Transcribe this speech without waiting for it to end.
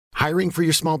Hiring for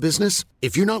your small business?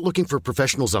 If you're not looking for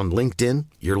professionals on LinkedIn,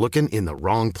 you're looking in the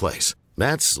wrong place.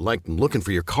 That's like looking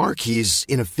for your car keys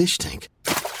in a fish tank.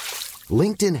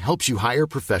 LinkedIn helps you hire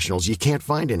professionals you can't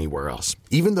find anywhere else,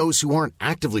 even those who aren't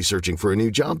actively searching for a new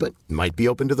job but might be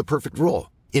open to the perfect role.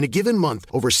 In a given month,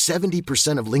 over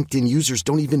 70% of LinkedIn users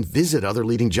don't even visit other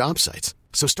leading job sites.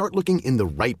 So start looking in the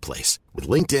right place. With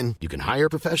LinkedIn, you can hire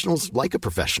professionals like a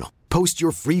professional. Post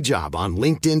your free job on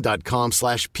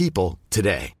linkedin.com/people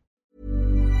today.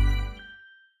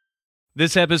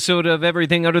 This episode of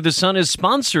Everything Under the Sun is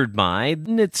sponsored by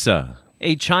NHTSA.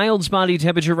 A child's body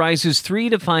temperature rises 3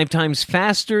 to 5 times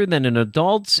faster than an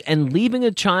adult's, and leaving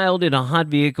a child in a hot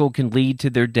vehicle can lead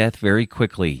to their death very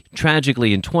quickly.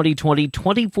 Tragically, in 2020,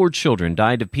 24 children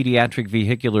died of pediatric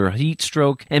vehicular heat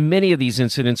stroke, and many of these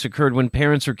incidents occurred when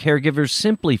parents or caregivers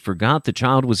simply forgot the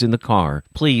child was in the car.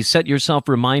 Please set yourself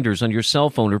reminders on your cell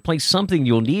phone or place something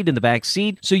you'll need in the back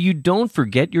seat so you don't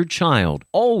forget your child.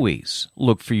 Always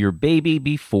look for your baby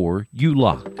before you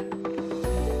lock.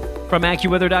 From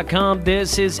AccuWeather.com,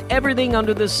 this is Everything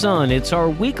Under the Sun. It's our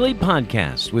weekly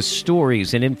podcast with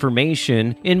stories and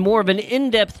information in more of an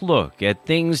in-depth look at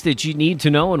things that you need to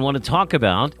know and want to talk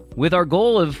about, with our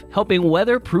goal of helping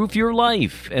weather-proof your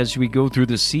life as we go through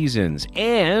the seasons.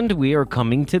 And we are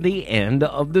coming to the end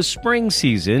of the spring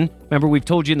season. Remember, we've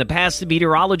told you in the past that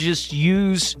meteorologists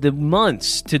use the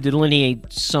months to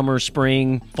delineate summer,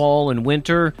 spring, fall, and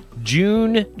winter.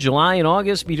 June, July, and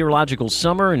August, meteorological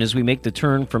summer. And as we make the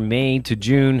turn from May to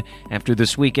June, after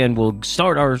this weekend, we'll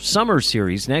start our summer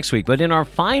series next week. But in our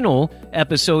final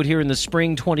episode here in the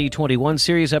spring 2021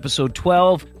 series, episode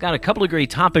 12, got a couple of great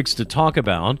topics to talk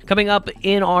about. Coming up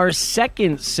in our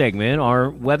second segment,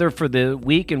 our weather for the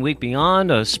week and week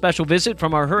beyond, a special visit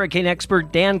from our hurricane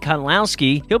expert, Dan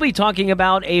Kottlowski. He'll be talking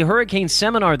about a hurricane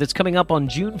seminar that's coming up on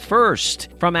June 1st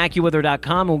from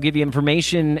AccuWeather.com. We'll give you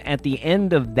information at the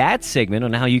end of that segment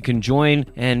on how you can join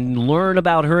and learn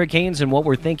about hurricanes and what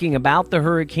we're thinking about the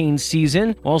hurricane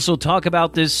season. Also talk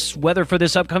about this weather for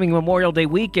this upcoming Memorial Day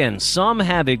weekend. Some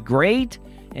have it great,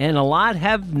 and a lot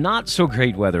have not so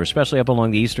great weather, especially up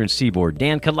along the eastern seaboard.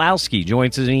 Dan Kottlowski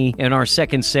joins me in our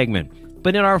second segment.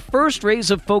 But in our first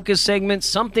Rays of Focus segment,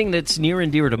 something that's near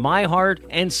and dear to my heart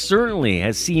and certainly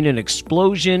has seen an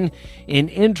explosion in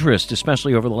interest,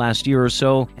 especially over the last year or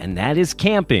so, and that is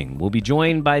camping. We'll be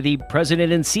joined by the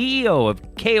president and CEO of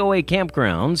KOA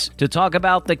Campgrounds to talk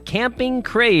about the camping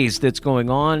craze that's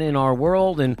going on in our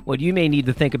world and what you may need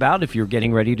to think about if you're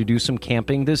getting ready to do some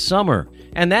camping this summer.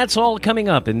 And that's all coming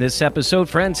up in this episode.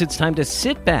 Friends, it's time to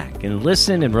sit back and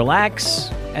listen and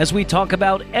relax as we talk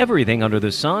about everything under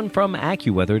the sun from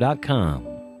AccuWeather.com.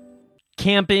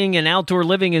 Camping and outdoor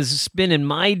living has been in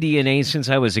my DNA since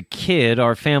I was a kid.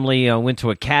 Our family went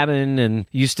to a cabin and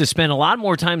used to spend a lot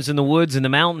more times in the woods and the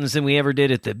mountains than we ever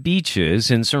did at the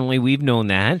beaches, and certainly we've known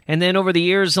that. And then over the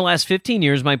years, the last 15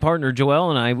 years, my partner Joelle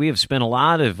and I, we have spent a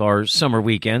lot of our summer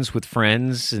weekends with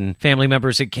friends and family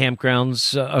members at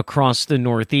campgrounds across the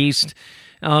Northeast.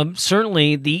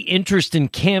 Certainly, the interest in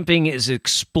camping is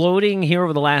exploding here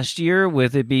over the last year,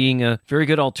 with it being a very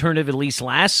good alternative, at least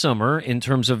last summer, in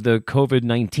terms of the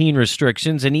COVID-19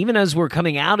 restrictions. And even as we're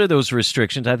coming out of those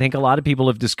restrictions, I think a lot of people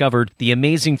have discovered the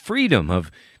amazing freedom of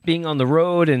being on the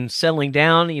road and settling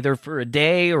down either for a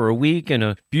day or a week in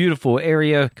a beautiful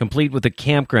area complete with a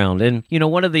campground. And, you know,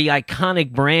 one of the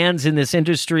iconic brands in this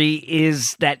industry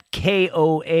is that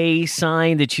KOA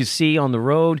sign that you see on the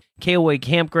road. KOA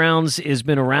Campgrounds has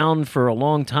been around for a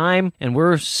long time, and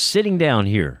we're sitting down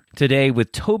here today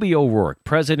with Toby O'Rourke,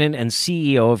 President and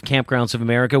CEO of Campgrounds of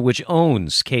America, which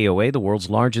owns KOA, the world's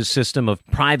largest system of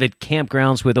private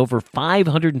campgrounds with over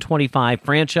 525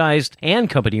 franchised and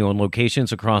company-owned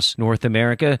locations across North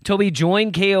America. Toby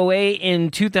joined KOA in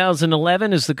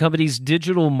 2011 as the company's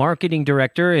digital marketing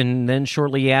director, and then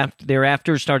shortly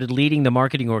thereafter started leading the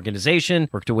marketing organization,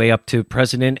 worked her way up to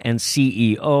president and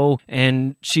CEO,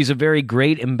 and she's a very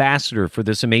great ambassador for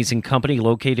this amazing company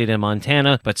located in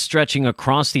Montana, but stretching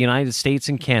across the United States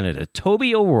and Canada.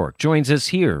 Toby O'Rourke joins us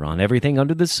here on Everything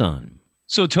Under the Sun.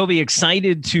 So, Toby,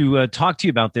 excited to talk to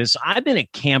you about this. I've been a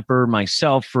camper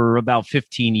myself for about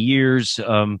 15 years.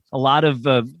 A lot of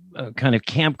kind of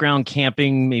campground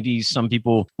camping, maybe some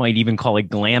people might even call it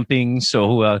glamping.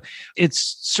 So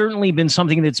it's certainly been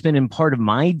something that's been in part of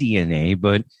my DNA,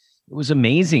 but it was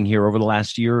amazing here over the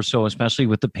last year or so, especially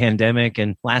with the pandemic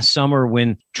and last summer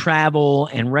when travel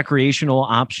and recreational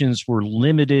options were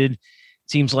limited.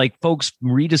 Seems like folks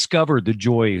rediscovered the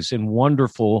joys and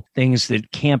wonderful things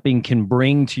that camping can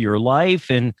bring to your life.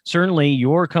 And certainly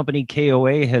your company,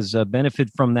 KOA, has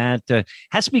benefited from that.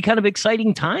 Has to be kind of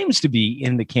exciting times to be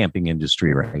in the camping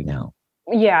industry right now.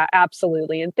 Yeah,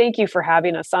 absolutely. And thank you for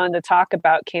having us on to talk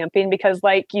about camping because,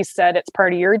 like you said, it's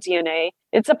part of your DNA.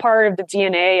 It's a part of the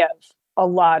DNA of a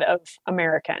lot of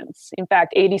Americans. In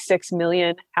fact, 86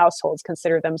 million households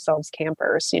consider themselves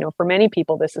campers. For many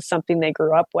people, this is something they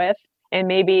grew up with. And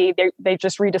maybe they're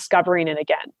just rediscovering it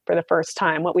again for the first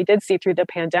time. What we did see through the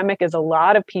pandemic is a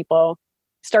lot of people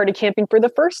started camping for the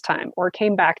first time or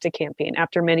came back to camping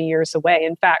after many years away.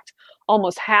 In fact,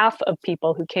 almost half of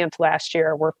people who camped last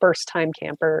year were first-time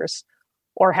campers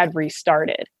or had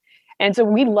restarted. And so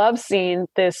we love seeing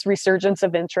this resurgence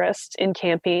of interest in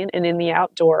camping and in the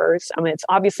outdoors. I mean, it's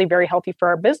obviously very healthy for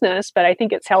our business, but I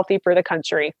think it's healthy for the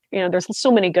country. There's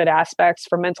so many good aspects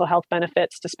from mental health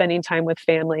benefits to spending time with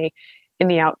family in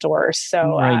the outdoors.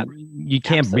 So right. You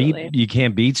can't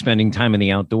beat spending time in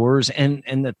the outdoors. And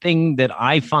the thing that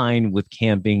I find with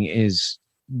camping is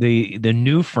the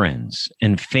new friends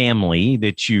and family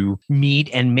that you meet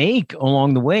and make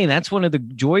along the way. That's one of the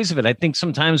joys of it. I think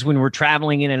sometimes when we're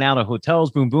traveling in and out of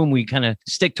hotels, boom, boom, we kind of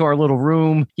stick to our little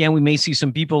room. Yeah, we may see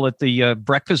some people at the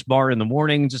breakfast bar in the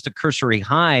morning, just a cursory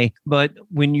hi. But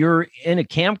when you're in a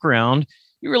campground,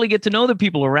 you really get to know the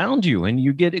people around you and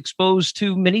you get exposed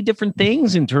to many different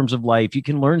things in terms of life. You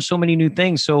can learn so many new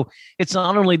things. So it's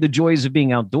not only the joys of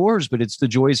being outdoors, but it's the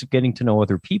joys of getting to know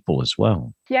other people as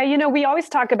well. Yeah, we always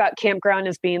talk about campground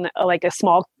as being like a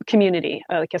small community,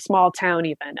 like a small town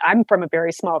even. I'm from a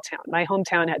very small town. My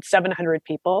hometown had 700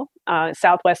 people,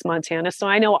 Southwest Montana. So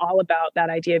I know all about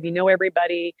that idea of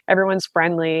everybody, everyone's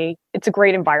friendly. It's a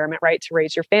great environment, right, to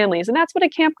raise your families. And that's what a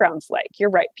campground's like. You're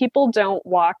right. People don't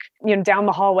walk down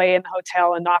the hallway in the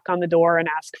hotel and knock on the door and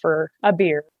ask for a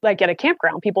beer. Like at a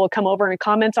campground, people will come over and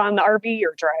comment on the RV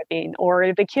you're driving,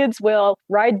 or the kids will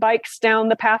ride bikes down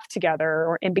the path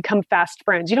together and become fast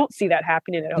friends. You don't see that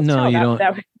happening at a hotel. No, you don't.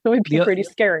 That would be pretty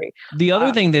scary. The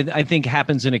other thing that I think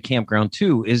happens in a campground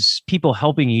too is people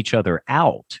helping each other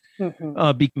out.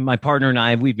 Mm-hmm. My partner and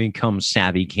I, we've become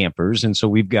savvy campers. And so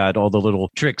we've got all the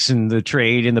little tricks in the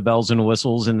trade and the bells and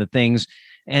whistles and the things.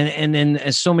 And then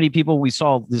as so many people we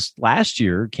saw this last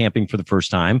year camping for the first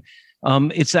time,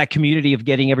 it's that community of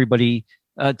getting everybody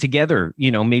together.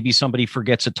 Maybe somebody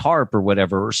forgets a tarp or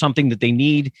whatever, or something that they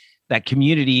need. That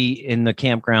community in the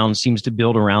campground seems to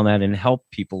build around that and help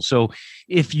people. So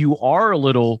if you are a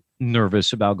little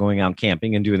nervous about going out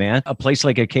camping and doing that, a place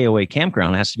like a KOA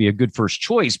campground has to be a good first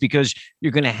choice because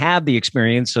you're going to have the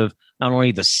experience of not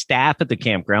only the staff at the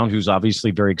campground, who's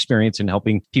obviously very experienced in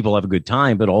helping people have a good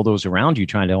time, but all those around you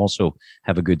trying to also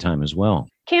have a good time as well.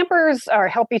 Campers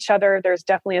help each other. There's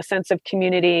definitely a sense of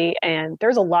community, and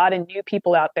there's a lot of new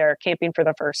people out there camping for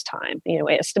the first time. We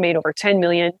estimate over 10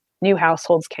 million new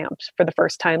households camped for the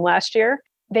first time last year.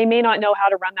 They may not know how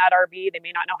to run that RV. They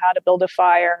may not know how to build a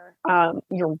fire.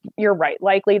 You're right.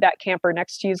 Likely that camper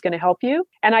next to you is going to help you.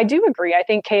 And I do agree. I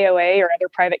think KOA or other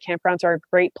private campgrounds are a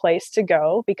great place to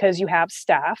go because you have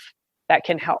staff that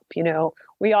can help.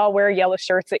 We all wear yellow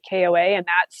shirts at KOA, and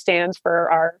that stands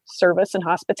for our service and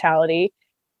hospitality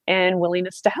and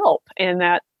willingness to help. And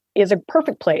that is a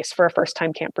perfect place for a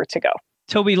first-time camper to go.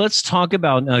 Toby, let's talk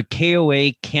about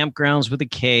KOA, Campgrounds with a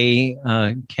K,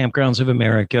 Campgrounds of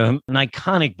America, an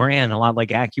iconic brand, a lot like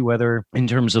AccuWeather in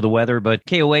terms of the weather, but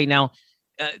KOA now,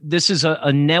 this is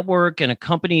a network and a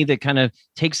company that kind of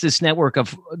takes this network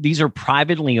of, these are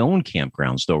privately owned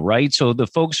campgrounds though, right? So the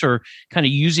folks are kind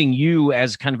of using you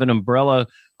as kind of an umbrella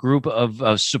group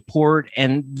of support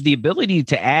and the ability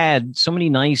to add so many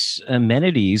nice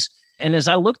amenities. And as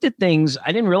I looked at things,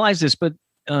 I didn't realize this, but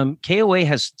KOA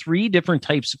has 3 different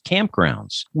types of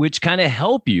campgrounds, which kind of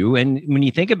help you. And when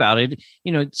you think about it,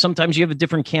 sometimes you have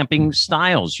different camping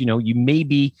styles. You may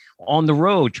be on the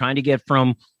road trying to get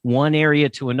from one area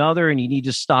to another, and you need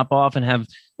to stop off and have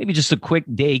maybe just a quick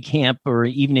day camp or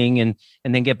evening and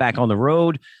then get back on the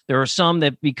road. There are some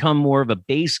that become more of a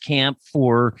base camp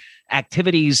for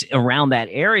activities around that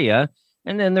area.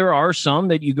 And then there are some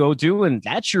that you go to and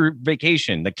that's your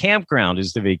vacation. The campground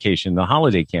is the vacation, the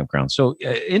holiday campground. So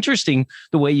interesting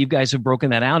the way you guys have broken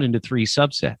that out into 3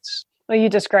 subsets. Well, you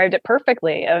described it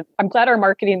perfectly. I'm glad our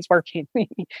marketing's working. You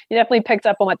definitely picked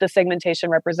up on what the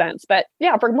segmentation represents. But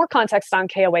yeah, for more context on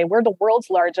KOA, we're the world's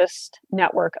largest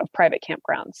network of private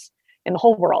campgrounds in the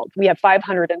whole world. We have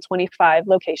 525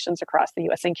 locations across the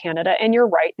US and Canada. And you're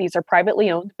right, these are privately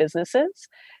owned businesses.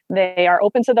 They are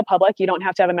open to the public. You don't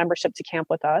have to have a membership to camp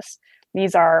with us.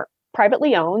 These are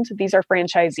privately owned. These are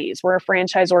franchisees. We're a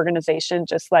franchise organization,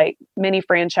 just like many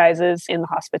franchises in the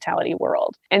hospitality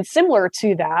world. And similar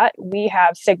to that, we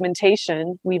have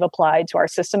segmentation we've applied to our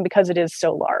system because it is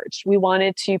so large. We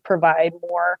wanted to provide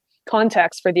more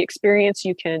context for the experience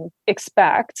you can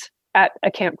expect at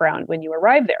a campground when you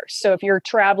arrive there. So if you're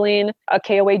traveling, a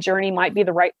KOA journey might be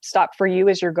the right stop for you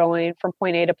as you're going from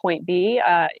point A to point B.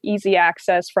 Easy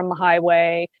access from the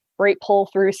highway, great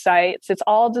pull-through sites. It's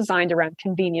all designed around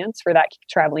convenience for that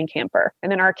traveling camper.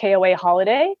 And then our KOA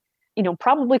holiday,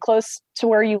 probably close to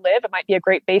where you live. It might be a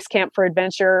great base camp for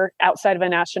adventure outside of a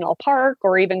national park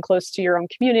or even close to your own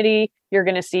community. You're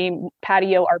going to see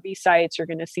patio RV sites. You're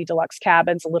going to see deluxe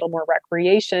cabins, a little more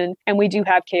recreation. And we do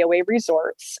have KOA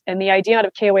resorts. And the idea out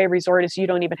of KOA resort is you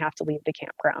don't even have to leave the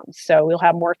campground. So we'll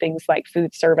have more things like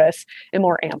food service and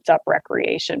more amped up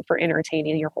recreation for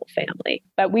entertaining your whole family.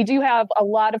 But we do have a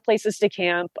lot of places to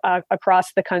camp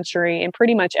across the country in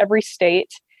pretty much every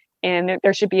state. And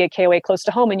there should be a KOA close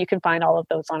to home, and you can find all of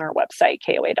those on our website,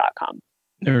 KOA.com.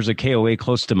 There's a KOA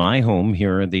close to my home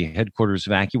here at the headquarters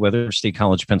of AccuWeather State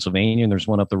College, Pennsylvania. And there's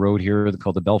one up the road here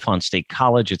called the Bellefonte State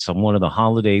College. It's one of the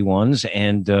holiday ones,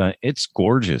 and it's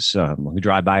gorgeous. We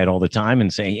drive by it all the time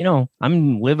and say,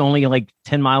 live only like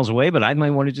 10 miles away, but I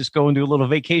might want to just go and do a little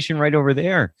vacation right over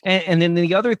there. And then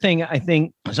the other thing, I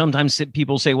think sometimes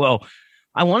people say, well,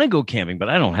 I want to go camping, but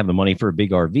I don't have the money for a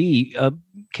big RV.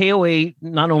 KOA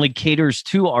not only caters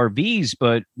to RVs,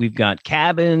 but we've got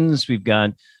cabins, we've got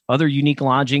other unique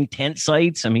lodging, tent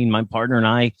sites. I mean, my partner and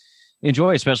I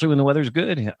enjoy, especially when the weather's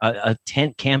good. A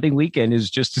tent camping weekend is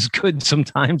just as good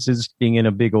sometimes as being in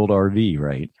a big old RV,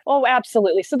 right? Oh,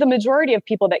 absolutely. So the majority of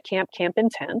people that camp in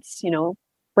tents,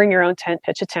 bring your own tent,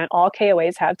 pitch a tent. All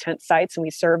KOAs have tent sites, and we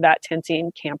serve that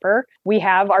tenting camper. We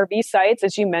have RV sites,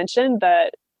 as you mentioned,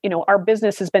 that our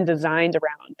business has been designed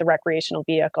around the recreational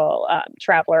vehicle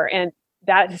traveler, and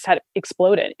that has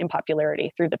exploded in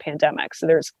popularity through the pandemic. So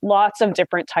there's lots of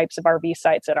different types of RV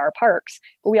sites at our parks.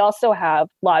 But we also have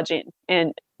lodging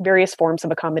and various forms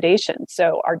of accommodation.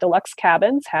 So our deluxe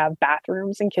cabins have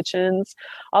bathrooms and kitchens,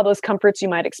 all those comforts you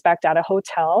might expect at a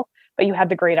hotel. But you have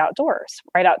the great outdoors.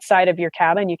 Right outside of your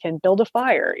cabin, you can build a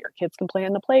fire. Your kids can play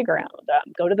in the playground,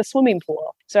 go to the swimming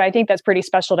pool. So I think that's pretty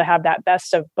special to have that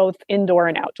best of both indoor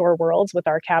and outdoor worlds with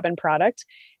our cabin product.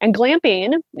 And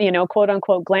glamping, quote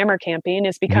unquote, glamour camping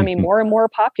is becoming more and more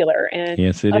popular. And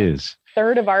yes, it is. A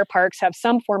third of our parks have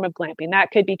some form of glamping. That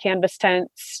could be canvas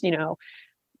tents,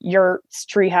 yurts,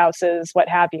 tree houses, what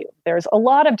have you. There's a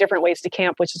lot of different ways to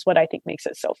camp, which is what I think makes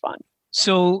it so fun.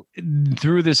 So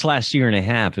through this last year and a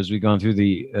half, as we've gone through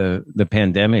the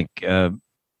pandemic,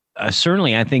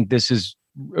 certainly I think this has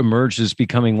emerged as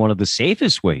becoming one of the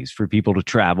safest ways for people to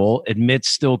travel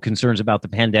amidst still concerns about the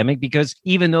pandemic, because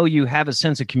even though you have a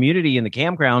sense of community in the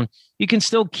campground, you can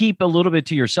still keep a little bit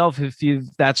to yourself if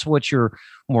that's what you're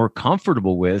more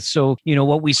comfortable with. So,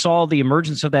 what we saw, the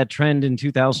emergence of that trend in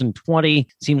 2020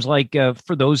 seems like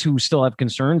for those who still have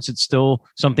concerns, it's still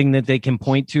something that they can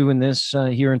point to in this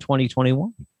here in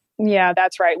 2021. Yeah,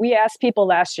 that's right. We asked people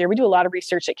last year, we do a lot of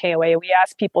research at KOA. We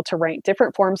asked people to rank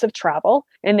different forms of travel,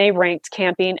 and they ranked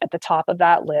camping at the top of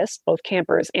that list, both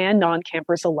campers and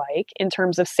non-campers alike, in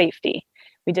terms of safety.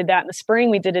 We did that in the spring.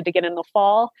 We did it again in the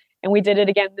fall, and we did it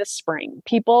again this spring.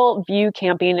 People view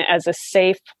camping as a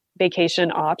safe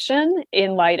vacation option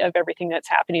in light of everything that's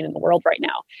happening in the world right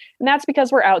now. And that's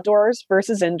because we're outdoors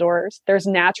versus indoors. There's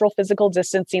natural physical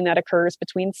distancing that occurs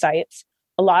between sites.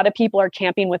 A lot of people are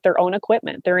camping with their own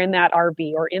equipment. They're in that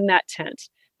RV or in that tent.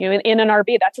 In an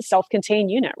RV, that's a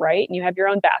self-contained unit, right? And you have your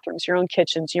own bathrooms, your own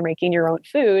kitchens, you're making your own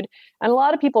food. And a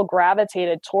lot of people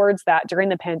gravitated towards that during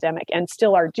the pandemic and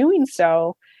still are doing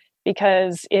so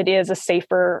because it is a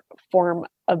safer form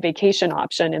of vacation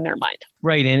option in their mind.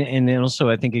 Right. And then also,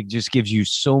 I think it just gives you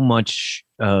so much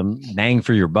bang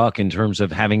for your buck in terms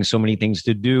of having so many things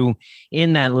to do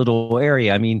in that little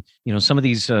area. I mean, some of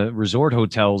these resort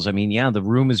hotels, the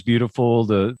room is beautiful.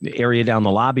 The area down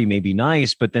the lobby may be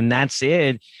nice, but then that's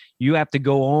it. You have to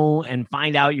go on and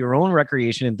find out your own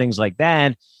recreation and things like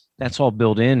that. That's all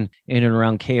built in and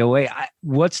around KOA.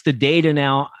 What's the data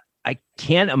now? I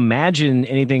can't imagine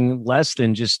anything less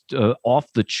than just off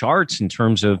the charts in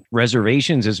terms of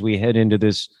reservations as we head into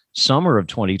this summer of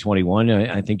 2021.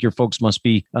 I think your folks must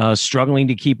be struggling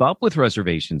to keep up with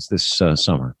reservations this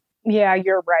summer. Yeah,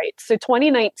 you're right. So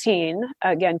 2019,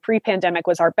 again, pre-pandemic,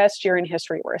 was our best year in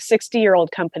history. We're a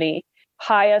 60-year-old company.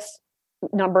 Highest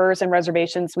numbers and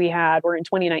reservations we had were in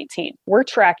 2019. We're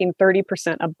tracking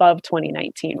 30% above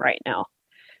 2019 right now.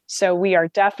 So we are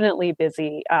definitely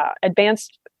busy.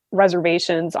 Advanced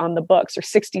reservations on the books are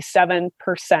 67%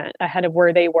 ahead of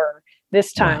where they were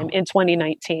this time in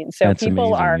 2019. So that's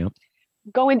people amazing, are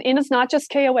going in. It's not just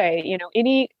KOA,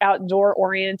 any outdoor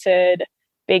oriented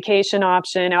vacation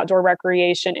option, outdoor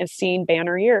recreation is seeing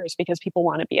banner years because people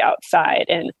want to be outside.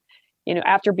 And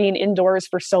after being indoors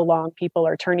for so long, people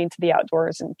are turning to the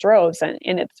outdoors in droves, and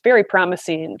it's very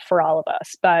promising for all of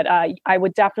us. But I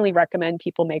would definitely recommend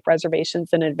people make reservations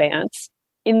in advance.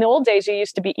 In the old days, you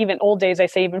used to be, even old days, I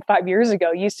say even 5 years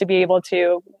ago, you used to be able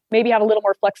to maybe have a little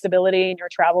more flexibility in your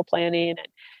travel planning and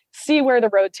see where the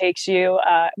road takes you.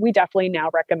 We definitely now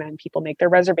recommend people make their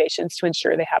reservations to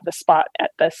ensure they have the spot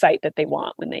at the site that they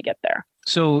want when they get there.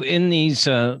 So in these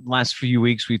last few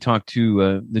weeks, we talked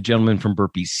to the gentleman from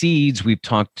Burpee Seeds. We've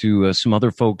talked to some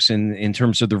other folks in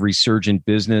terms of the resurgent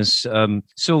business.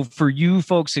 So for you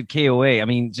folks at KOA, I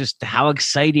mean, just how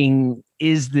exciting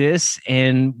is this?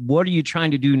 And what are you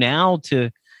trying to do now to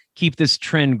keep this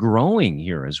trend growing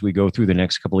here as we go through the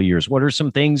next couple of years? What are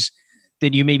some things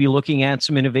that you may be looking at,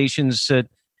 some innovations that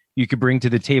you could bring to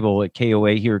the table at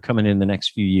KOA here coming in the next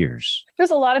few years? There's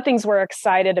a lot of things we're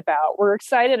excited about. We're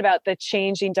excited about the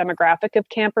changing demographic of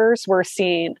campers. We're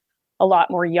seeing a lot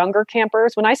more younger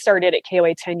campers. When I started at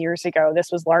KOA 10 years ago,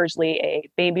 this was largely a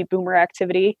baby boomer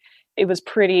activity. It was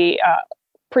pretty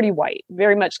white,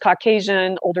 very much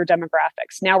Caucasian, older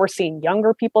demographics. Now we're seeing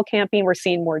younger people camping. We're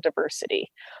seeing more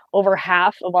diversity. Over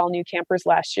half of all new campers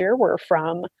last year were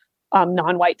from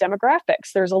non-white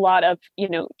demographics. There's a lot of,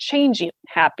 changes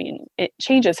happening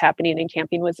in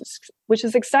camping, which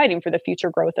is exciting for the future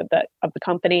growth of the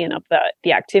company and of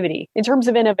the activity. In terms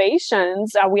of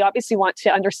innovations, we obviously want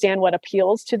to understand what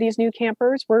appeals to these new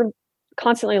campers. We're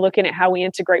constantly looking at how we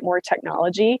integrate more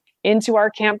technology into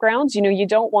our campgrounds. You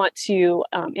don't want to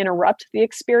interrupt the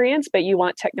experience, but you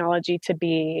want technology to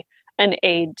be an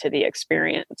aid to the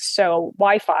experience. So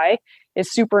Wi-Fi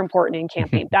is super important in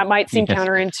camping. That might seem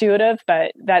counterintuitive,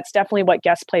 but that's definitely what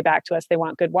guests play back to us. They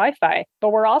want good Wi-Fi. But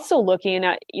we're also looking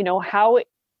at, how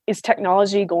is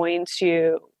technology going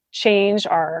to change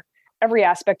every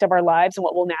aspect of our lives and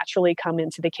what will naturally come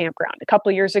into the campground. A couple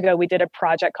of years ago, we did a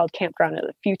project called Campground of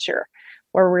the Future,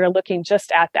 where we're looking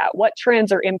just at that. What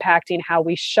trends are impacting how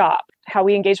we shop, how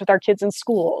we engage with our kids in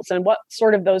schools, and what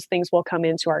sort of those things will come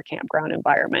into our campground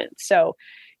environment. So,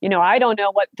 I don't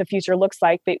know what the future looks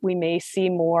like, but we may see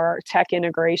more tech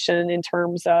integration in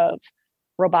terms of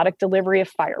robotic delivery of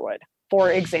firewood, for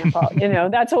example.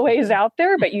 That's a ways out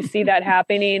there, but you see that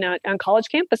happening on college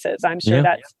campuses. I'm sure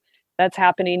that's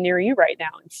happening near you right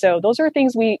now. And so those are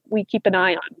things we keep an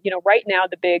eye on. Right now,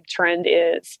 the big trend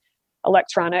is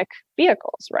electronic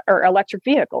vehicles, right? Or electric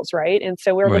vehicles, right? And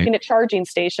so we're looking at charging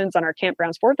stations on our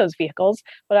campgrounds for those vehicles,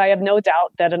 but I have no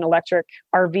doubt that an electric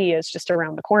RV is just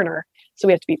around the corner. So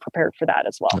we have to be prepared for that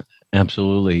as well.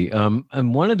 Absolutely.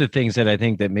 And one of the things that I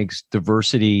think that makes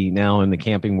diversity now in the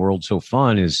camping world so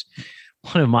fun is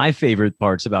one of my favorite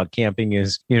parts about camping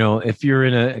is, if you're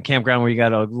in a campground where you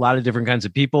got a lot of different kinds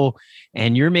of people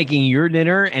and you're making your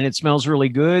dinner and it smells really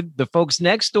good, the folks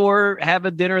next door have a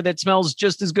dinner that smells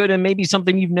just as good and maybe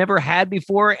something you've never had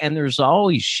before. And there's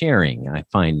always sharing. I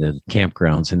find the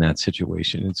campgrounds in that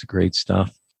situation. It's great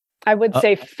stuff. I would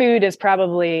say food is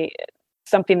probably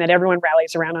something that everyone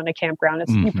rallies around on a campground.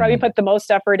 You probably put the most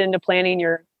effort into planning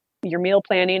your meal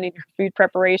planning and your food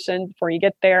preparation before you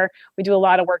get there. We do a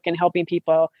lot of work in helping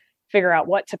people figure out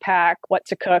what to pack, what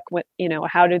to cook,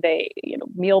 how do they,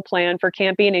 meal plan for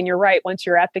camping. And you're right, once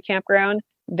you're at the campground,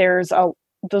 there's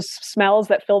those smells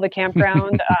that fill the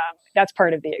campground. That's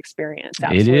part of the experience.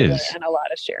 Absolutely. It is. And a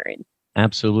lot of sharing.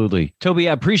 Absolutely. Toby,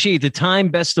 I appreciate the time.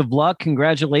 Best of luck.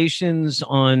 Congratulations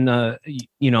on,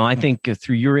 I think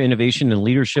through your innovation and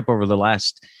leadership over the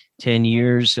last 10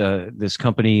 years, this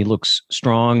company looks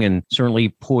strong and certainly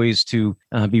poised to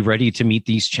be ready to meet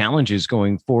these challenges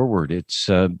going forward. It's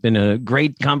been a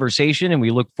great conversation and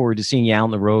we look forward to seeing you out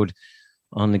on the road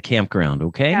on the campground.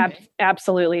 Okay?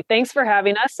 Absolutely. Thanks for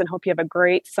having us and hope you have a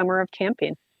great summer of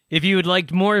camping. If you would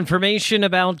like more information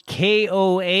about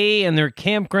KOA and their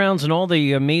campgrounds and all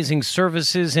the amazing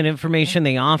services and information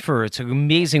they offer, it's an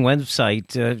amazing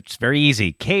website. It's very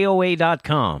easy.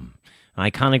 KOA.com.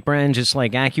 Iconic brand, just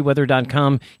like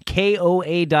AccuWeather.com,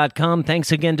 KOA.com.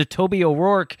 Thanks again to Toby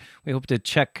O'Rourke. We hope to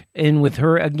check in with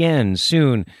her again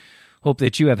soon. Hope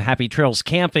that you have happy trails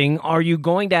camping. Are you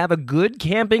going to have a good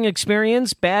camping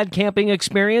experience, bad camping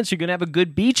experience? You're going to have a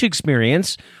good beach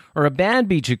experience or a bad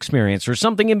beach experience or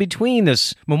something in between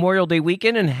this Memorial Day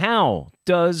weekend? And how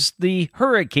does the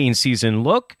hurricane season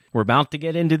look? We're about to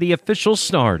get into the official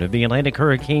start of the Atlantic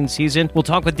hurricane season. We'll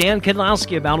talk with Dan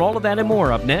Kedlowski about all of that and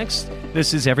more up next.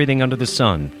 This is Everything Under the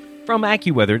Sun from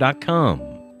AccuWeather.com.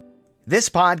 This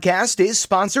podcast is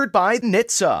sponsored by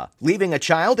NHTSA. Leaving a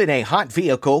child in a hot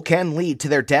vehicle can lead to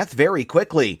their death very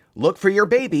quickly. Look for your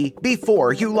baby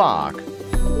before you lock.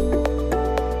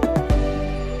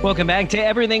 Welcome back to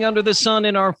Everything Under the Sun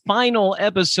in our final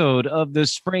episode of the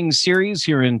spring series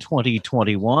here in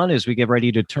 2021 as we get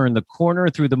ready to turn the corner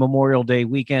through the Memorial Day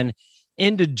weekend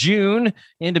into June,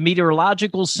 into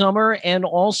meteorological summer, and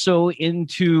also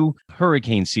into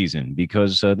hurricane season,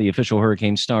 because the official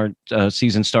hurricane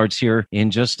season starts here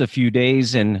in just a few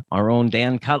days. And our own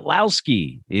Dan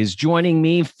Kotlowski is joining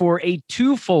me for a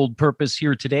twofold purpose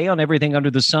here today on Everything Under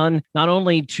the Sun, not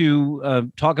only to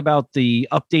talk about the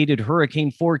updated hurricane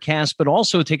forecast, but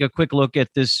also take a quick look at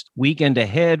this weekend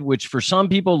ahead, which for some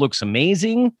people looks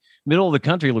amazing. Middle of the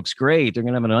country looks great. They're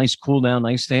going to have a nice cool down,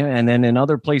 nice day. And then in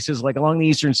other places, like along the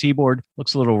eastern seaboard,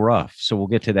 looks a little rough. So we'll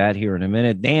get to that here in a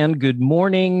minute. Dan, good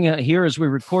morning here as we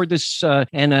record this,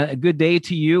 and a good day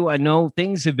to you. I know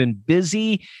things have been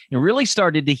busy and really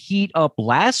started to heat up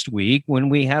last week when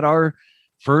we had our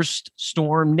first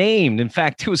storm named. In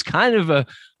fact, it was kind of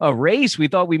a race. We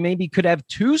thought we maybe could have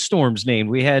two storms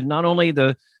named. We had not only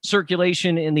the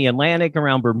circulation in the Atlantic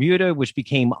around Bermuda, which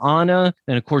became Ana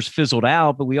and of course fizzled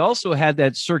out, but we also had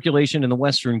that circulation in the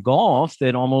Western Gulf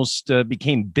that almost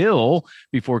became Bill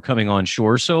before coming on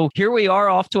shore. So here we are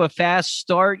off to a fast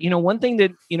start. One thing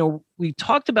that, we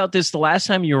talked about this the last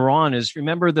time you were on is,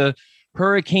 remember the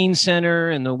Hurricane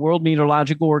Center and the World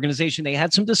Meteorological Organization, they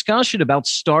had some discussion about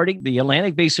starting the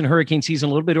Atlantic Basin hurricane season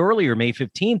a little bit earlier, May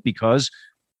 15th, because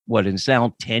it's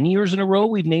now 10 years in a row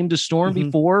we've named a storm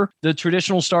before the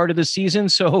traditional start of the season.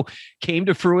 So came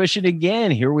to fruition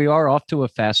again. Here we are off to a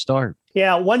fast start.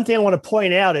 Yeah, one thing I want to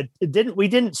point out, we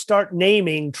didn't start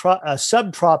naming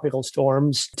subtropical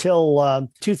storms till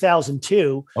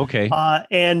 2002. Okay.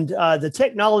 And the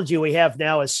technology we have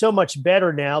now is so much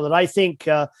better now that I think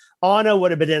Ana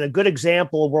would have been a good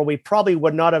example where we probably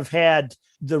would not have had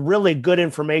the really good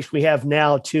information we have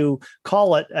now to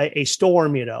call it a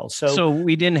storm, So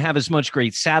we didn't have as much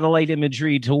great satellite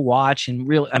imagery to watch. And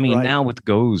now with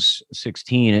GOES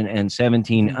 16 and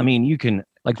 17, you can,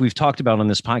 like we've talked about on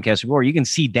this podcast before, you can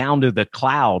see down to the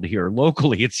cloud here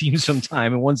locally, it seems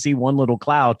sometime, and see one little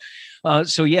cloud.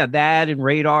 That and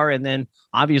radar, and then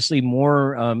obviously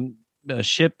more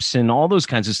ships and all those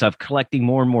kinds of stuff, collecting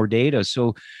more and more data.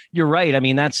 So you're right.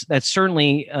 That's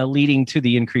certainly leading to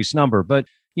the increased number. But,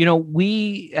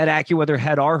 we at AccuWeather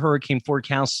had our hurricane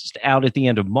forecast out at the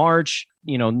end of March.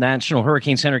 National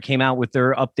Hurricane Center came out with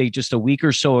their update just a week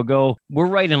or so ago. We're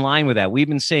right in line with that. We've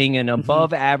been saying an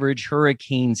above average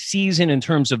hurricane season in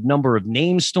terms of number of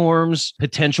named storms,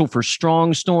 potential for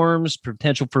strong storms,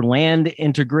 potential for land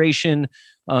integration.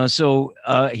 So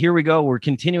here we go. We're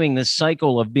continuing this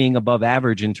cycle of being above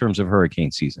average in terms of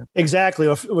hurricane season.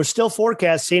 Exactly. We're still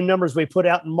forecast same numbers we put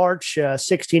out in March,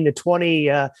 16 to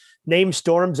 20 named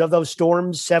storms. Of those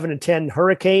storms, 7 to 10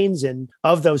 hurricanes, and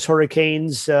of those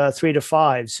hurricanes, 3 to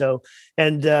 5. So,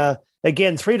 and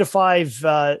again, 3 to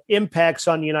 5 impacts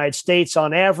on the United States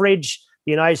on average.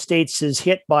 The United States is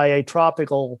hit by a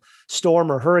tropical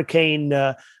storm or hurricane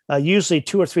usually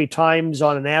 2 or 3 times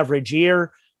on an average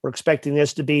year. We're expecting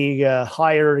this to be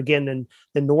higher again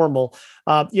than normal.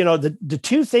 The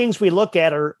two things we look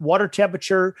at are water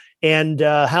temperature and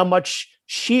how much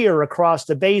shear across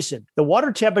the basin. The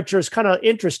water temperature is kind of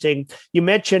interesting. You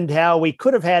mentioned how we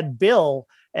could have had Bill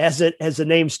as a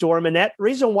named storm. And that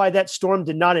reason why that storm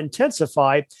did not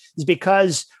intensify is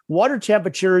because water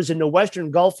temperatures in the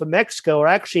Western Gulf of Mexico are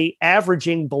actually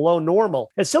averaging below normal.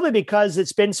 It's simply because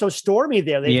it's been so stormy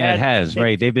there. It has.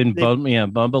 They've been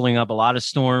bubbling up a lot of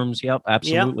storms. Yep,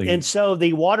 absolutely. Yep. And so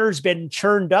the water's been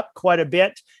churned up quite a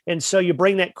bit. And so you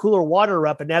bring that cooler water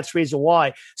up, and that's the reason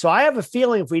why. So I have a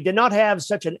feeling if we did not have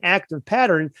such an active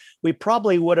pattern, we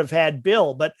probably would have had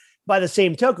Bill. But by the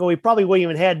same token, we probably wouldn't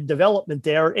even had development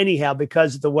there anyhow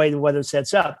because of the way the weather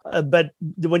sets up. But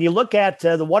when you look at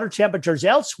the water temperatures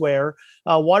elsewhere,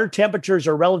 water temperatures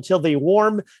are relatively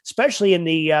warm, especially in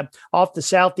the off the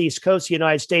southeast coast of the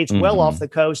United States, well off the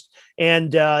coast,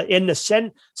 and in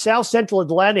the south central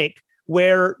Atlantic,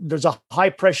 where there's a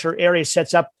high pressure area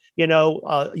sets up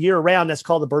year round. That's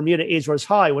called the Bermuda Azores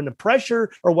High. When the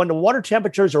pressure or when the water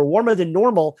temperatures are warmer than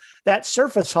normal, that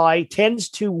surface high tends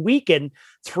to weaken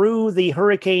through the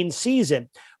hurricane season,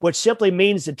 which simply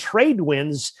means the trade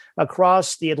winds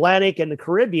across the Atlantic and the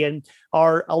Caribbean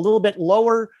are a little bit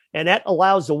lower, and that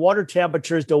allows the water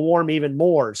temperatures to warm even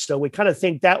more. So we kind of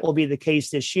think that will be the case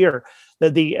this year.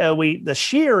 The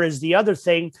shear is the other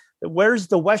thing. Where's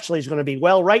the westerlies going to be?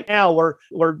 Well, right now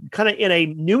we're kind of in a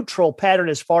neutral pattern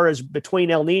as far as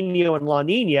between El Nino and La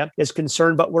Nina is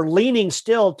concerned, but we're leaning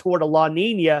still toward a La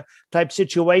Nina type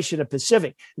situation in the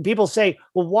Pacific. And people say,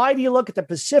 well, why do you look at the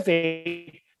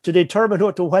Pacific to determine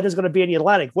what the weather is going to be in the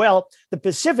Atlantic? Well, the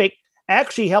Pacific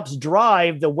actually helps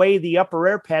drive the way the upper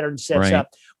air pattern sets up.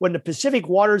 When the Pacific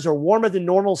waters are warmer than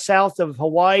normal south of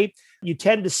Hawaii, you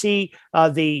tend to see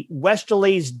the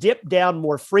westerlies dip down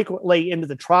more frequently into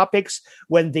the tropics.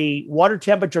 When the water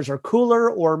temperatures are cooler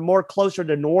or more closer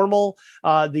to normal,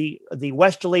 the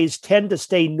westerlies tend to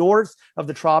stay north of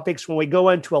the tropics. When we go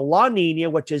into a La Nina,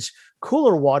 which is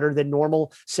cooler water than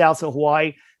normal south of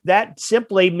Hawaii, that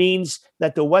simply means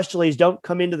that the westerlies don't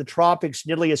come into the tropics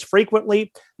nearly as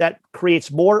frequently. That creates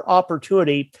more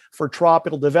opportunity for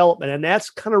tropical development. And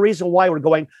that's kind of reason why we're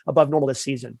going above normal this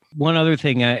season. One other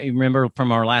thing I remember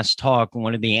from our last talk,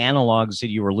 one of the analogs that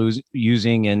you were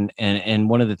using and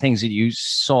one of the things that you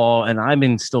saw, and I've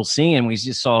been still seeing, we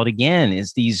just saw it again,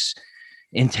 is these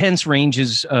intense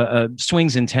ranges,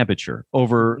 swings in temperature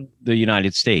over the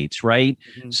United States, right?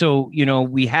 Mm-hmm. So,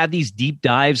 we had these deep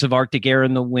dives of Arctic air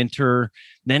in the winter,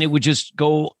 then it would just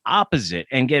go opposite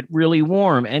and get really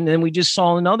warm. And then we just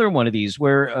saw another one of these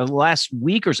where last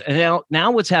week or so,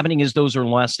 now what's happening is those are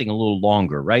lasting a little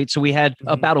longer, right? So we had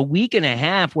about a week and a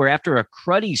half where after a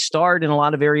cruddy start in a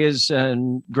lot of areas,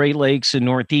 Great Lakes and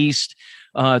Northeast,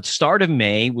 start of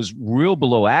May was real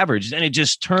below average. Then it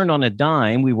just turned on a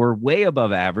dime. We were way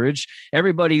above average.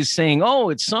 Everybody's saying, oh,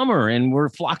 it's summer, and we're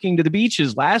flocking to the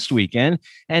beaches last weekend.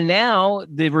 And now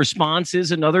the response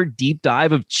is another deep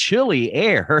dive of chilly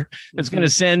air that's going to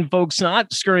send folks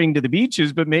not scurrying to the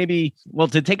beaches, but maybe,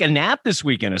 to take a nap this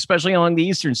weekend, especially along the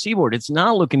eastern seaboard. It's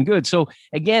not looking good. So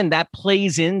again, that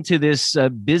plays into this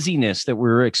busyness that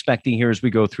we're expecting here as we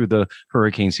go through the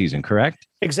hurricane season, correct?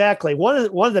 Exactly. One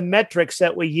of the metrics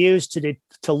that we use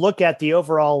to look at the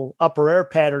overall upper air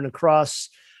pattern across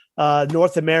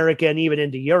North America and even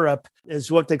into Europe is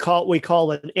what we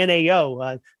call an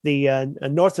NAO, the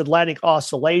North Atlantic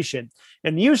Oscillation.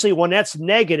 And usually when that's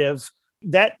negative,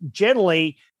 that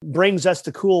generally brings us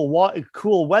to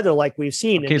cool weather like we've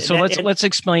seen. Okay, so let's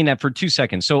explain that for 2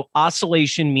 seconds. So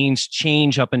oscillation means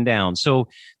change up and down. So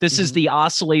this is the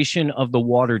oscillation of the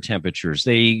water temperatures.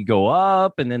 They go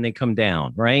up and then they come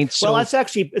down, right? So it's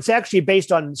actually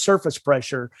based on surface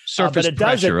pressure. But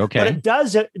it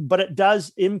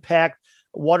does impact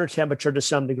water temperature to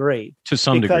some degree.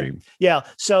 Yeah.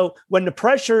 So when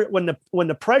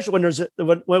there's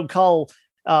what we call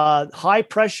high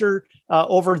pressure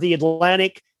over the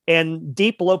Atlantic and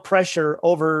deep low pressure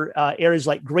over areas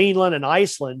like Greenland and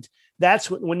Iceland, that's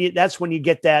when you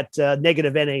get that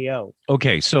negative NAO.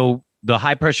 Okay, so the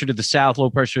high pressure to the south, low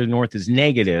pressure to the north is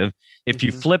negative. If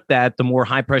you flip that, the more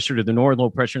high pressure to the north, low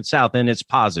pressure to the south, then it's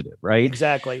positive, right?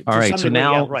 Exactly. All right. So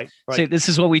now, so this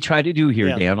is what we try to do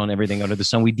here, Dan, on Everything Under the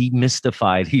Sun. We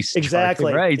demystify these.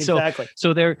 Exactly. Right. Exactly.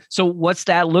 So what's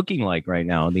that looking like right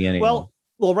now in the NAO?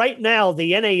 Well, right now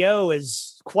the NAO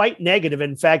is quite negative.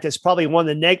 In fact, it's probably one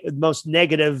of the most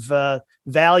negative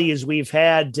values we've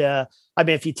had.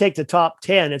 If you take the top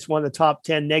 10, it's one of the top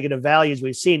 10 negative values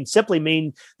we've seen. Simply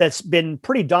mean that's been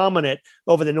pretty dominant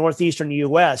over the northeastern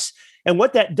U.S. And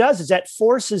what that does is that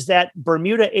forces that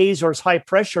Bermuda Azores high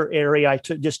pressure area I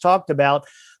just talked about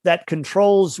that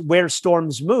controls where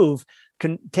storms move,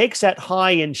 takes that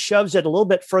high and shoves it a little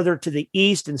bit further to the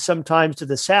east and sometimes to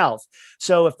the south.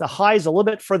 So if the high is a little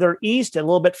bit further east and a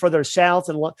little bit further south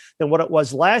than what it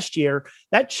was last year,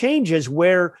 that changes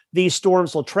where these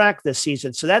storms will track this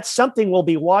season. So that's something we'll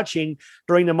be watching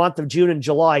during the month of June and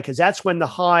July, because that's when the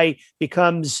high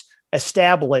becomes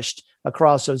established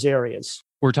across those areas.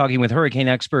 We're talking with hurricane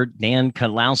expert Dan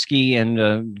Kottlowski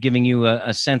and giving you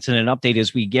a sense and an update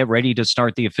as we get ready to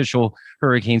start the official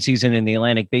hurricane season in the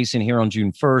Atlantic Basin here on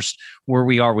June 1st, where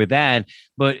we are with that.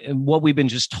 But what we've been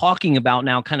just talking about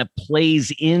now kind of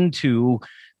plays into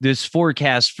this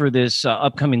forecast for this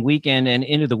upcoming weekend and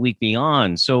into the week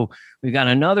beyond. So we've got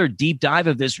another deep dive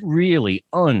of this really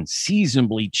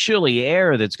unseasonably chilly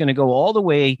air that's going to go all the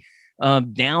way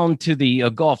down to the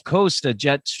Gulf Coast. The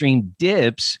jet stream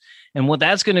dips. And what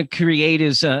that's going to create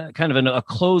is kind of a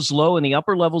closed low in the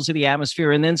upper levels of the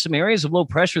atmosphere, and then some areas of low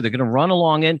pressure. They're going to run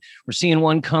along it. We're seeing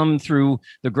one come through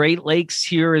the Great Lakes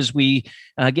here as we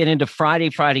get into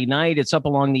Friday night. It's up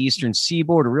along the eastern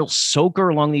seaboard, a real soaker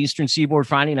along the eastern seaboard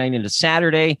Friday night into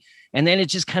Saturday. And then it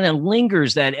just kind of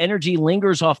lingers. That energy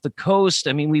lingers off the coast.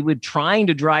 I mean, we were trying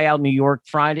to dry out New York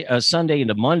Sunday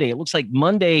into Monday. It looks like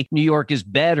Monday, New York is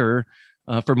better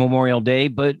for Memorial Day,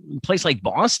 but a place like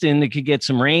Boston, they could get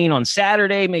some rain on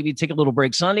Saturday, maybe take a little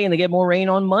break Sunday, and they get more rain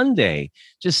on Monday.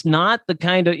 Just not the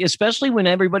kind of, especially when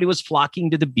everybody was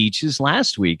flocking to the beaches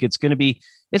last week. It's going to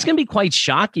be quite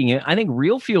shocking. I think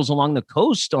real feels along the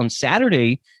coast on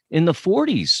Saturday in the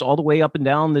 40s, all the way up and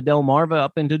down the Delmarva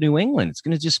up into New England. It's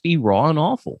going to just be raw and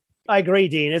awful. I agree,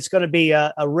 Dean. It's going to be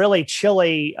a really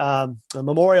chilly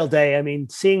Memorial Day. I mean,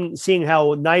 seeing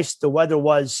how nice the weather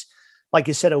was, like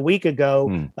you said, a week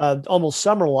ago, almost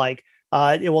summer-like,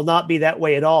 it will not be that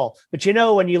way at all. But,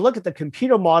 when you look at the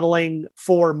computer modeling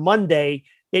for Monday,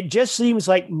 it just seems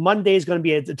like Monday is going to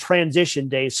be the transition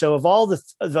day. So of all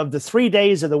the 3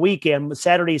 days of the weekend,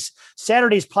 Saturday's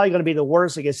probably going to be the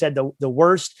worst. Like I said, the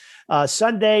worst.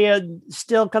 Sunday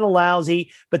still kind of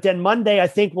lousy, but then Monday I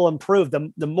think will improve.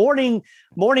 The morning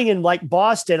in like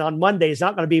Boston on Monday is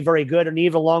not going to be very good, and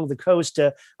even along the coast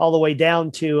all the way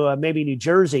down to maybe New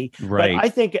Jersey. Right.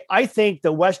 But I think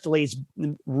the westerlies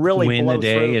really win the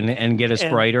day and get us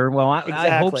brighter. Well, exactly,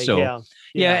 I hope so.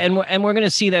 Yeah. And we're going to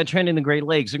see that trend in the Great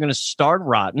Lakes. They're going to start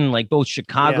rotten, like both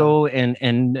Chicago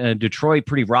and Detroit,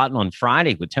 pretty rotten on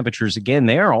Friday with temperatures again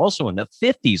there also in the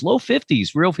 50s, low 50s,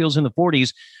 real feels in the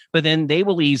 40s. But then they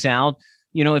will ease out.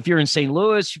 If you're in St.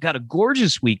 Louis, you've got a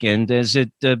gorgeous weekend as it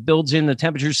builds in the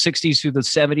temperatures 60s through the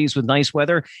 70s with nice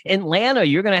weather. Atlanta,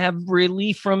 you're going to have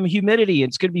relief from humidity.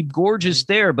 It's going to be gorgeous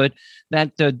there, but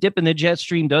that dip in the jet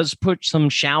stream does put some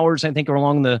showers, I think,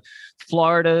 along the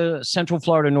Central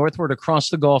Florida northward across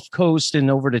the Gulf Coast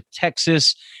and over to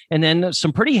Texas. And then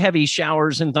some pretty heavy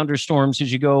showers and thunderstorms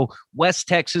as you go West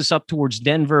Texas up towards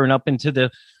Denver and up into the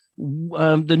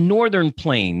northern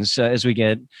plains as we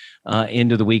get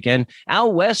into the weekend.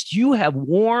 Out west, you have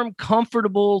warm,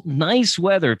 comfortable, nice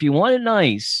weather. If you want it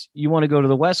nice, you want to go to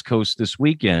the West Coast this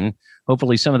weekend.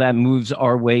 Hopefully some of that moves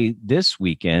our way this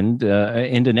weekend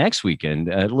into next weekend.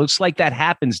 It looks like that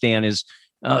happens, Dan, is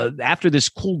after this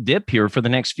cool dip here for the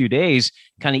next few days,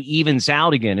 kind of evens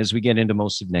out again as we get into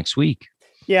most of next week.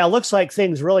 Yeah, it looks like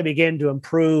things really begin to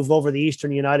improve over the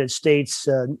eastern United States,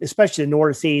 especially the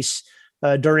Northeast,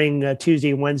 during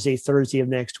Tuesday, Wednesday, Thursday of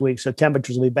next week. So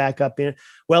temperatures will be back up into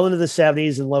the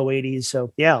 70s and low 80s.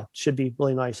 So yeah, should be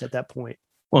really nice at that point.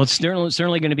 Well, it's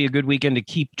certainly going to be a good weekend to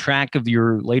keep track of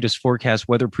your latest forecast,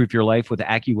 weatherproof your life with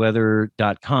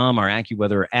AccuWeather.com, our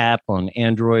AccuWeather app on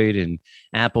Android and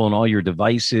Apple and all your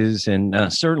devices.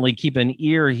 And certainly keep an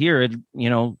ear here at,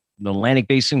 the Atlantic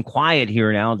Basin quiet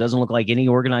here now. It doesn't look like any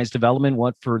organized development,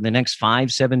 for the next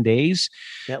 5-7 days.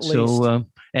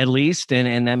 At least,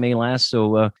 and that may last.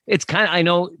 So it's kind of, I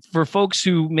know for folks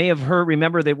who may have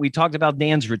remember that we talked about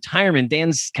Dan's retirement.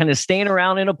 Dan's kind of staying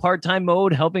around in a part-time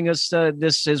mode, helping us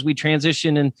this as we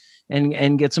transition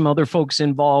and get some other folks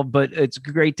involved. But it's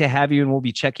great to have you, and we'll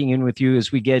be checking in with you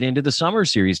as we get into the summer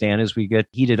series, Dan, as we get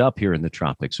heated up here in the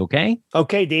tropics. Okay?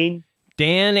 Okay, Dean.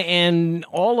 Dan and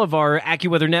all of our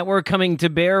AccuWeather Network coming to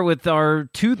bear with our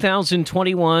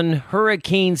 2021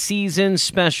 hurricane season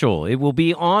special. It will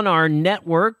be on our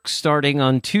network starting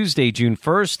on Tuesday, June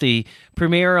 1st, the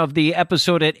premiere of the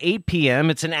episode at 8 p.m.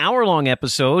 It's an hour-long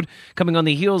episode coming on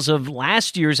the heels of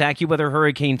last year's AccuWeather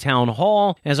Hurricane Town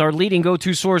Hall. As our leading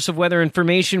go-to source of weather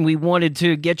information, we wanted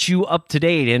to get you up to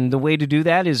date, and the way to do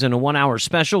that is in a 1-hour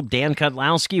special. Dan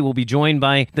Kottlowski will be joined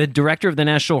by the director of the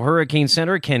National Hurricane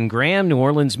Center, Ken Graham, New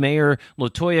Orleans Mayor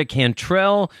LaToya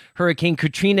Cantrell, Hurricane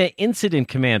Katrina Incident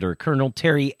Commander Colonel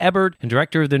Terry Ebert, and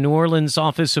Director of the New Orleans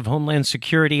Office of Homeland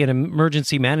Security and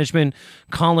Emergency Management,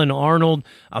 Colin Arnold.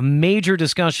 A major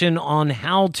discussion on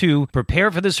how to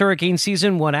prepare for this hurricane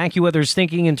season, what AccuWeather is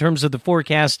thinking in terms of the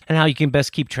forecast, and how you can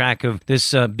best keep track of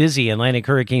this busy Atlantic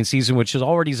hurricane season, which is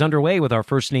already underway with our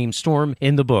first named storm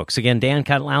in the books. Again, Dan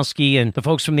Kottlowski and the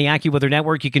folks from the AccuWeather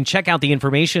Network, you can check out the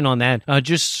information on that.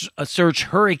 Just search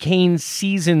Hurricane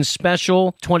Season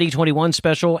Special 2021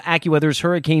 Special, AccuWeather's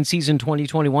Hurricane Season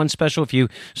 2021 Special. If you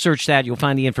search that, you'll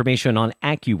find the information on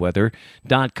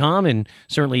AccuWeather.com, and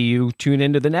certainly you tune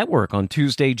into the network on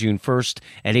Tuesday, June 1st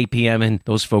at 8 p.m., and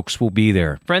those folks will be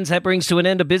there. Friends, that brings to an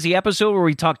end a busy episode where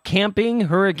we talk camping,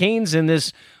 hurricanes, and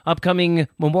this upcoming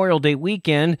Memorial Day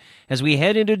weekend. As we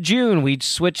head into June, we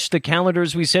switch the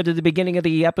calendars, we said at the beginning of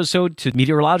the episode, to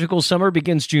meteorological summer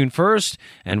begins June 1st,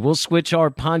 and we'll switch our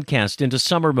podcast into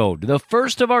summer mode. The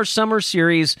first of our summer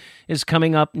series is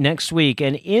coming up next week,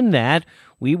 and in that,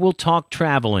 we will talk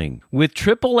traveling with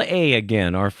AAA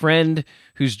again, our friend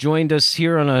who's joined us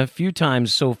here on a few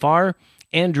times so far.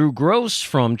 Andrew Gross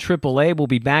from AAA will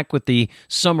be back with the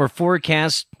summer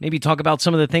forecast, maybe talk about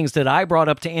some of the things that I brought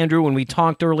up to Andrew when we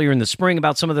talked earlier in the spring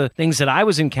about some of the things that I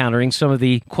was encountering, some of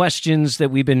the questions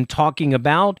that we've been talking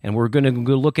about, and we're going to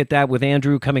go look at that with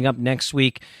Andrew coming up next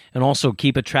week, and also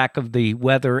keep a track of the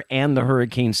weather and the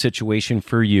hurricane situation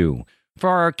for you. For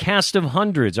our cast of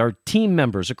hundreds, our team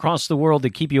members across the world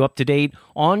that keep you up to date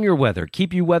on your weather,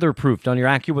 keep you weatherproofed on your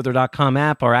AccuWeather.com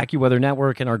app, our AccuWeather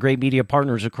Network, and our great media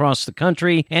partners across the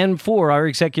country. And for our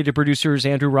executive producers,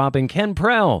 Andrew Robb and Ken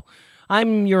Prell,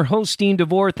 I'm your host, Dean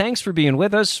DeVore. Thanks for being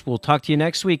with us. We'll talk to you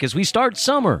next week as we start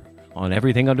summer on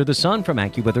Everything Under the Sun from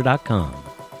AccuWeather.com.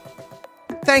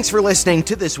 Thanks for listening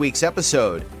to this week's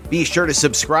episode. Be sure to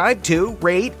subscribe to,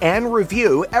 rate, and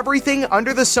review Everything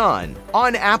Under the Sun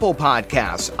on Apple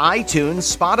Podcasts,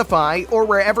 iTunes, Spotify, or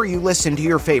wherever you listen to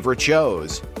your favorite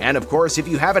shows. And of course, if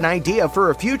you have an idea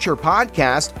for a future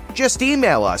podcast, just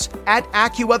email us at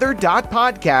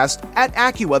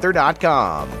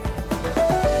AccuWeather.podcast@AccuWeather.com.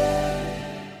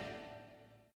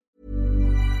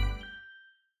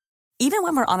 Even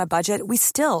when we're on a budget, we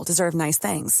still deserve nice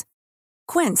things.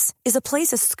 Quince is a place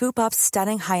to scoop up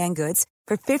stunning high-end goods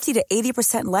for 50 to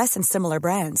 80% less than similar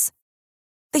brands.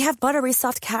 They have buttery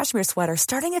soft cashmere sweaters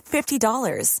starting at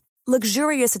 $50,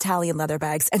 luxurious Italian leather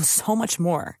bags, and so much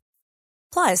more.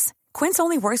 Plus, Quince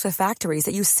only works with factories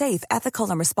that use safe, ethical,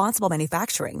 and responsible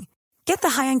manufacturing. Get the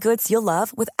high-end goods you'll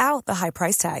love without the high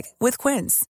price tag with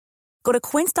Quince. Go to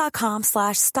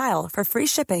quince.com/style for free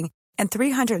shipping and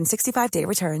 365-day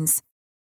returns.